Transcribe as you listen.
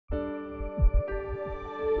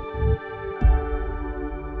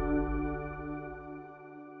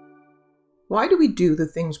Why do we do the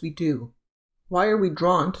things we do? Why are we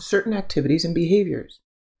drawn to certain activities and behaviors?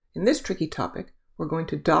 In this tricky topic, we're going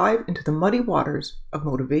to dive into the muddy waters of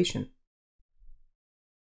motivation.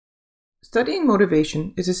 Studying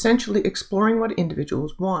motivation is essentially exploring what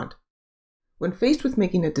individuals want. When faced with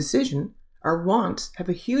making a decision, our wants have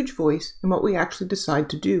a huge voice in what we actually decide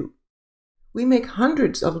to do. We make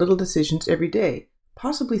hundreds of little decisions every day,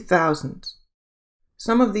 possibly thousands.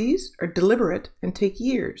 Some of these are deliberate and take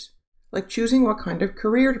years, like choosing what kind of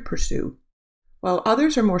career to pursue, while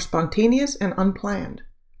others are more spontaneous and unplanned,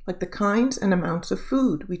 like the kinds and amounts of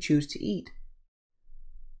food we choose to eat.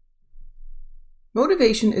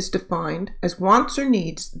 Motivation is defined as wants or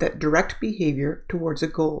needs that direct behavior towards a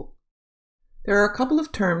goal. There are a couple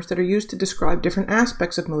of terms that are used to describe different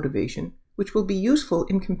aspects of motivation, which will be useful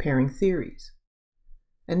in comparing theories.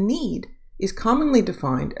 A need is commonly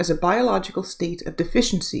defined as a biological state of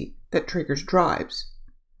deficiency that triggers drives.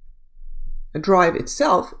 A drive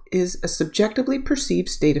itself is a subjectively perceived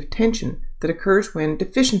state of tension that occurs when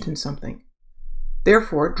deficient in something.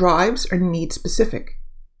 Therefore, drives are need-specific.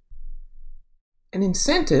 An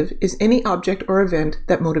incentive is any object or event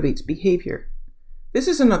that motivates behavior. This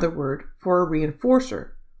is another word for a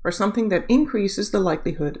reinforcer, or something that increases the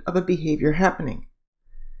likelihood of a behavior happening.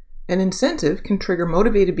 An incentive can trigger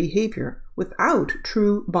motivated behavior without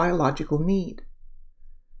true biological need.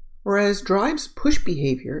 Whereas drives push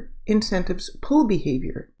behavior, incentives pull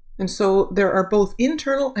behavior, and so there are both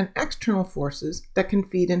internal and external forces that can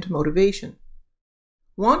feed into motivation.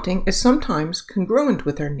 Wanting is sometimes congruent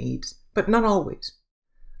with our needs, but not always.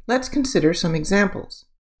 Let's consider some examples.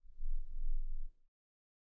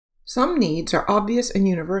 Some needs are obvious and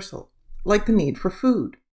universal, like the need for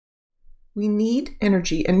food. We need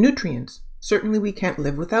energy and nutrients. Certainly we can't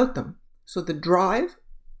live without them. So the drive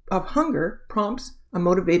of hunger prompts a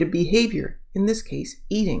motivated behavior, in this case,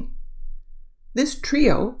 eating. This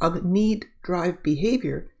trio of need-drive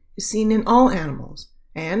behavior is seen in all animals,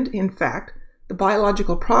 and, in fact, the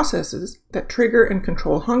biological processes that trigger and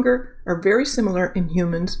control hunger are very similar in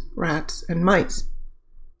humans, rats, and mice.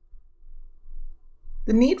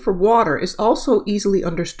 The need for water is also easily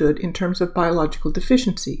understood in terms of biological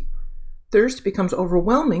deficiency. Thirst becomes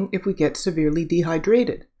overwhelming if we get severely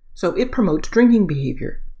dehydrated, so it promotes drinking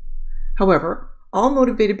behavior. However, all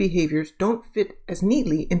motivated behaviors don't fit as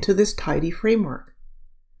neatly into this tidy framework.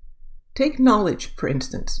 Take knowledge, for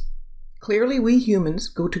instance. Clearly, we humans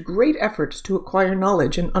go to great efforts to acquire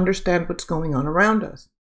knowledge and understand what's going on around us.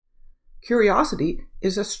 Curiosity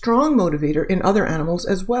is a strong motivator in other animals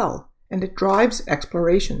as well, and it drives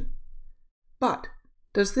exploration. But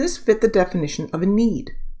does this fit the definition of a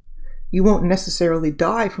need? You won't necessarily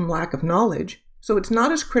die from lack of knowledge, so it's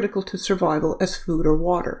not as critical to survival as food or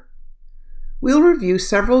water. We'll review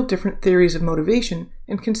several different theories of motivation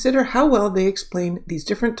and consider how well they explain these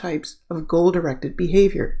different types of goal-directed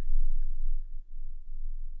behavior.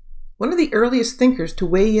 One of the earliest thinkers to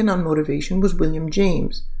weigh in on motivation was William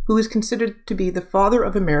James, who is considered to be the father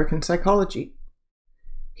of American psychology.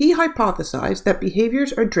 He hypothesized that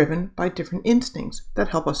behaviors are driven by different instincts that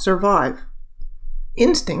help us survive.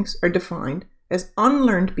 Instincts are defined as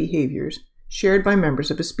unlearned behaviors shared by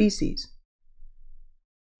members of a species.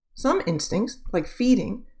 Some instincts, like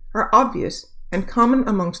feeding, are obvious and common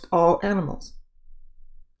amongst all animals.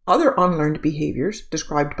 Other unlearned behaviors,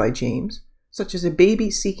 described by James, such as a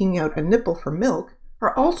baby seeking out a nipple for milk,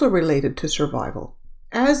 are also related to survival,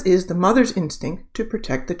 as is the mother's instinct to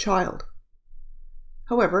protect the child.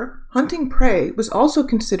 However, hunting prey was also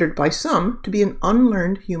considered by some to be an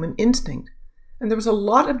unlearned human instinct, and there was a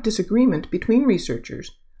lot of disagreement between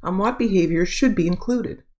researchers on what behaviors should be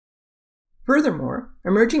included. Furthermore,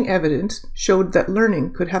 emerging evidence showed that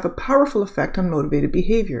learning could have a powerful effect on motivated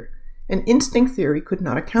behavior, and instinct theory could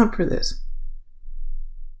not account for this.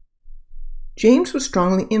 James was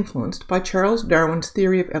strongly influenced by Charles Darwin's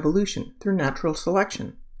theory of evolution through natural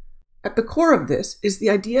selection. At the core of this is the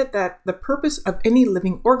idea that the purpose of any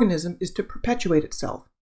living organism is to perpetuate itself.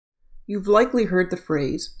 You've likely heard the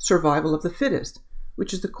phrase survival of the fittest,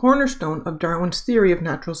 which is the cornerstone of Darwin's theory of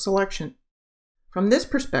natural selection. From this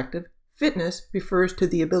perspective, fitness refers to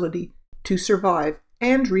the ability to survive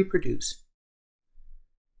and reproduce.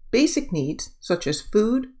 Basic needs, such as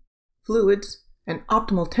food, fluids, and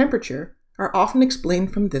optimal temperature, are often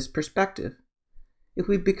explained from this perspective. If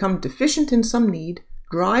we become deficient in some need,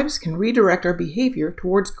 drives can redirect our behavior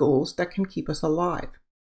towards goals that can keep us alive.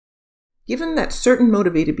 Given that certain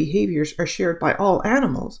motivated behaviors are shared by all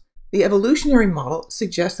animals, the evolutionary model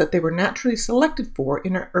suggests that they were naturally selected for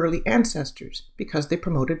in our early ancestors because they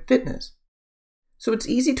promoted fitness. So it's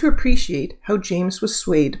easy to appreciate how James was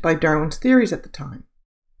swayed by Darwin's theories at the time.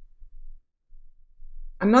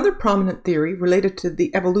 Another prominent theory related to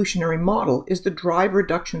the evolutionary model is the drive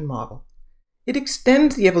reduction model. It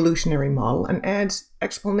extends the evolutionary model and adds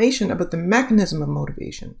explanation about the mechanism of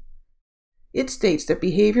motivation. It states that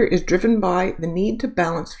behavior is driven by the need to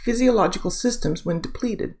balance physiological systems when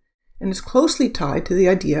depleted, and is closely tied to the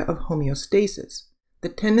idea of homeostasis, the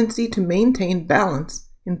tendency to maintain balance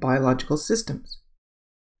in biological systems.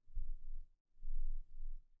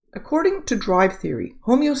 According to drive theory,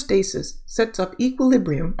 homeostasis sets up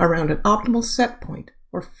equilibrium around an optimal set point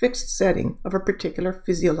or fixed setting of a particular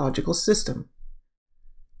physiological system.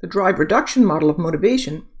 The drive reduction model of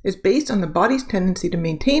motivation is based on the body's tendency to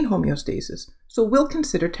maintain homeostasis, so we'll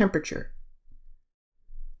consider temperature.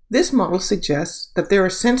 This model suggests that there are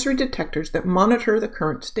sensory detectors that monitor the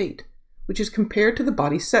current state, which is compared to the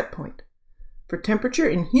body's set point. For temperature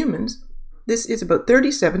in humans, this is about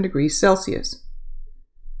 37 degrees Celsius.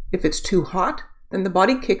 If it's too hot, then the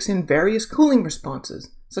body kicks in various cooling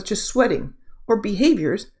responses, such as sweating, or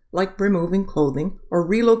behaviors like removing clothing or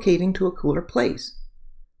relocating to a cooler place.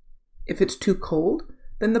 If it's too cold,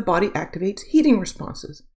 then the body activates heating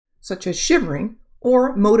responses, such as shivering,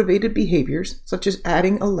 or motivated behaviors, such as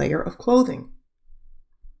adding a layer of clothing.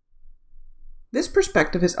 This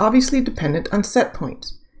perspective is obviously dependent on set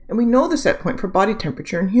points, and we know the set point for body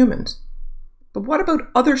temperature in humans. But what about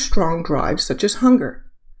other strong drives, such as hunger?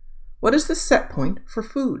 What is the set point for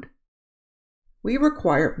food? We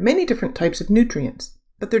require many different types of nutrients,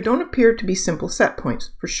 but there don't appear to be simple set points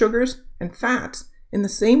for sugars and fats in the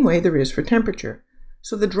same way there is for temperature,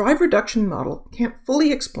 so the drive reduction model can't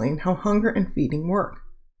fully explain how hunger and feeding work.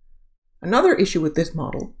 Another issue with this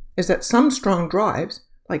model is that some strong drives,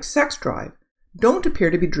 like sex drive, don't appear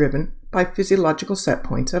to be driven by physiological set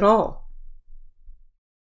points at all.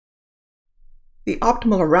 The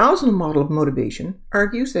optimal arousal model of motivation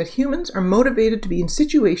argues that humans are motivated to be in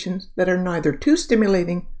situations that are neither too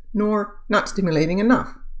stimulating nor not stimulating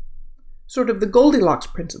enough. Sort of the Goldilocks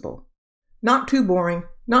principle. Not too boring,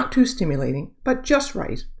 not too stimulating, but just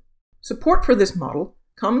right. Support for this model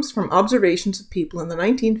comes from observations of people in the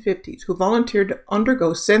 1950s who volunteered to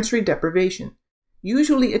undergo sensory deprivation,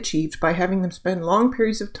 usually achieved by having them spend long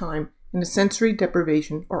periods of time in a sensory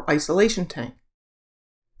deprivation or isolation tank.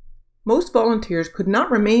 Most volunteers could not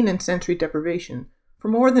remain in sensory deprivation for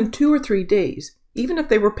more than 2 or 3 days, even if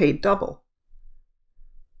they were paid double.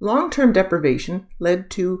 Long-term deprivation led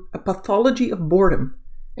to a pathology of boredom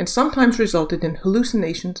and sometimes resulted in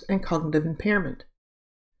hallucinations and cognitive impairment.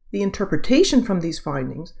 The interpretation from these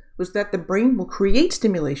findings was that the brain will create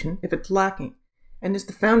stimulation if it's lacking, and is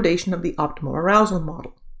the foundation of the optimal arousal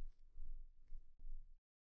model.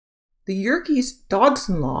 The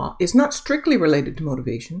Yerkes-Dodson Law is not strictly related to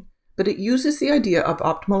motivation, but it uses the idea of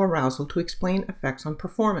optimal arousal to explain effects on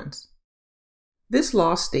performance. This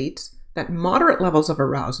law states that moderate levels of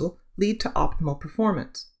arousal lead to optimal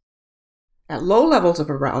performance. At low levels of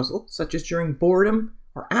arousal, such as during boredom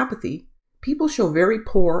or apathy, people show very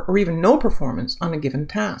poor or even no performance on a given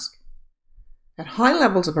task. At high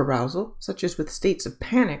levels of arousal, such as with states of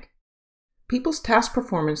panic, people's task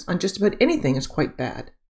performance on just about anything is quite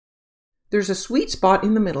bad. There's a sweet spot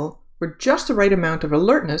in the middle where just the right amount of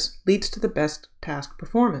alertness leads to the best task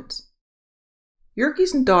performance.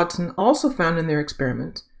 Yerkes and Dodson also found in their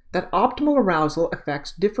experiments that optimal arousal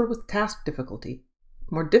effects differ with task difficulty.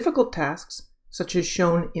 More difficult tasks, such as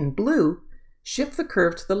shown in blue, shift the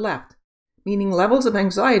curve to the left, meaning levels of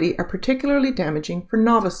anxiety are particularly damaging for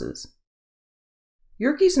novices.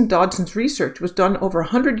 Yerkes and Dodson's research was done over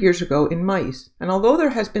 100 years ago in mice, and although there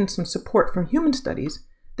has been some support from human studies,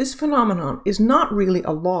 this phenomenon is not really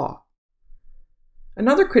a law.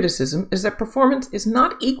 Another criticism is that performance is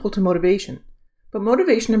not equal to motivation, but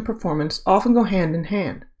motivation and performance often go hand in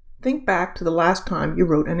hand. Think back to the last time you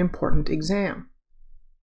wrote an important exam.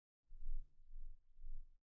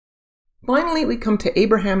 Finally, we come to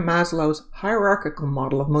Abraham Maslow's hierarchical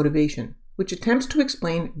model of motivation, which attempts to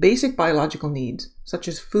explain basic biological needs, such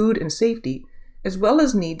as food and safety, as well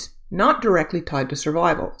as needs not directly tied to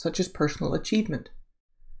survival, such as personal achievement.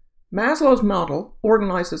 Maslow's model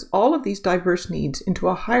organizes all of these diverse needs into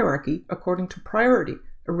a hierarchy according to priority,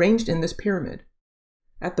 arranged in this pyramid.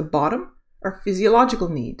 At the bottom are physiological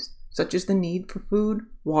needs, such as the need for food,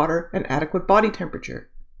 water, and adequate body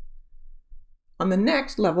temperature. On the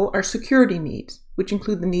next level are security needs, which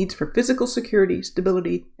include the needs for physical security,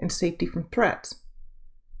 stability, and safety from threats.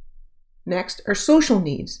 Next are social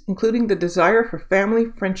needs, including the desire for family,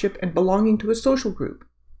 friendship, and belonging to a social group.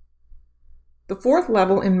 The fourth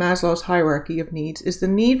level in Maslow's hierarchy of needs is the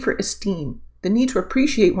need for esteem, the need to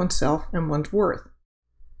appreciate oneself and one's worth.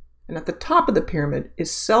 And at the top of the pyramid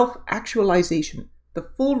is self-actualization, the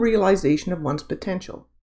full realization of one's potential.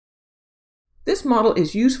 This model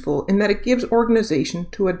is useful in that it gives organization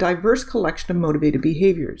to a diverse collection of motivated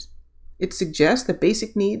behaviors. It suggests that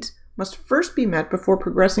basic needs must first be met before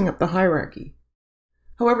progressing up the hierarchy.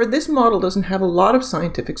 However, this model doesn't have a lot of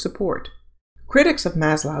scientific support. Critics of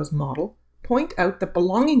Maslow's model point out that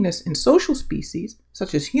belongingness in social species,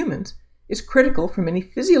 such as humans, is critical for many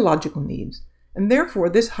physiological needs, and therefore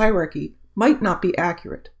this hierarchy might not be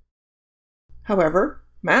accurate. However,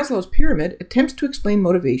 Maslow's pyramid attempts to explain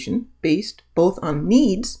motivation based both on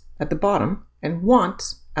needs at the bottom and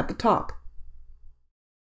wants at the top.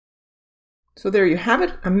 So there you have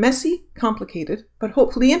it, a messy, complicated, but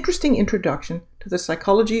hopefully interesting introduction to the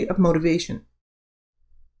psychology of motivation.